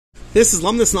This is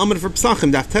Lamdas and Amid for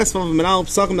Psachim, Daf Tes Vav Amid Aleph,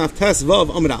 Psachim Daf Tes Vav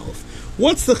Amid Aleph.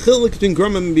 What's the chilik between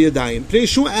grama and biyadayim? Pnei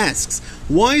Yeshua asks,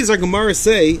 why does our Gemara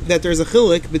say that there's a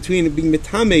chilik between being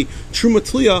mitame truma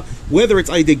tliya, whether it's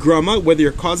aydei grama, whether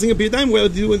you're causing a biyadayim, whether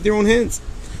you do it with your own hands?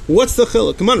 What's the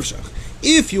chilik?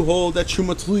 If you hold that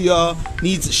truma tliya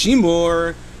needs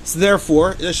shimur, so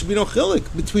therefore there should be no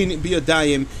chilik between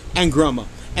biyadayim and grama.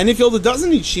 And if you hold it doesn't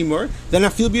need shimur, then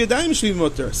afil biyadayim should be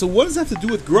mutter. So what does that have to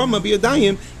do with grama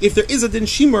biyadayim? If there is a din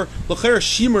shimur, l'chera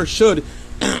shimur should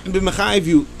be mechayiv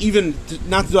you even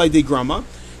not to do aydei grama.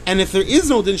 And if there is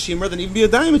no din shimur, then even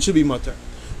biyadayim it should be mutter.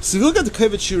 So if you look at the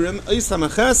Kovet Shirim,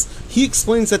 he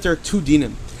explains that there are two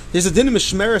dinim. There's a din of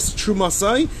mishmeres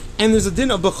trumasai, and there's a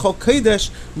din of b'chol kodesh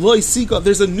lo yisiga.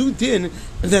 There's a new din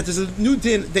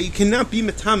that you cannot be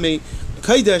metame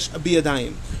kodesh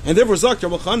biyadayim. And therefore,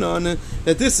 Zakir B'chanan,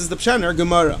 that this is the Pshanar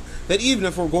Gemara, that even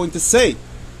if we're going to say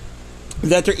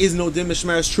that there is no din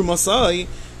mishmeres trumasai,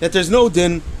 that there's no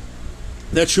din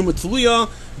that truma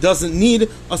tluya doesn't need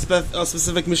a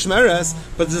specific mishmeres,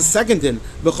 but there's a second din,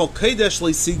 b'chol kodesh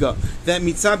leisiga, that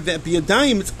mitzab that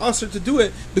biyadayim it's usher to do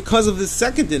it because of the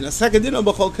second din, a second din of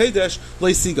b'chol kodesh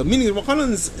leisiga. Meaning,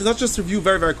 let's just review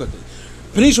very, very quickly.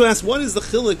 Pnei Yeshua asks, what is the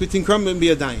chilik between grama and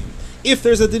biyadayim? If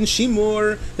there's a din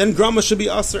shimur, then grama should be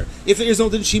aser. If there is no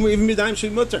din shimur, even biyadayim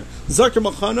should be mutter. Zakir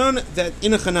B'chanan, that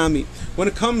in a chanami, when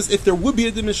it comes, if there would be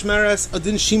a din mishmeres, a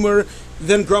din shimur,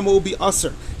 then grama will be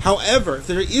aser. However, if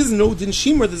there is no din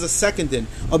shimur, there's a second din,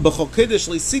 a b'chol kodesh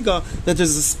leisiga, that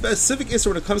there's a specific isser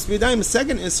when it comes to biyadayim, a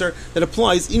second isser that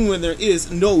applies even when there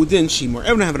is no din shimur.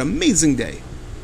 Everyone have an amazing day.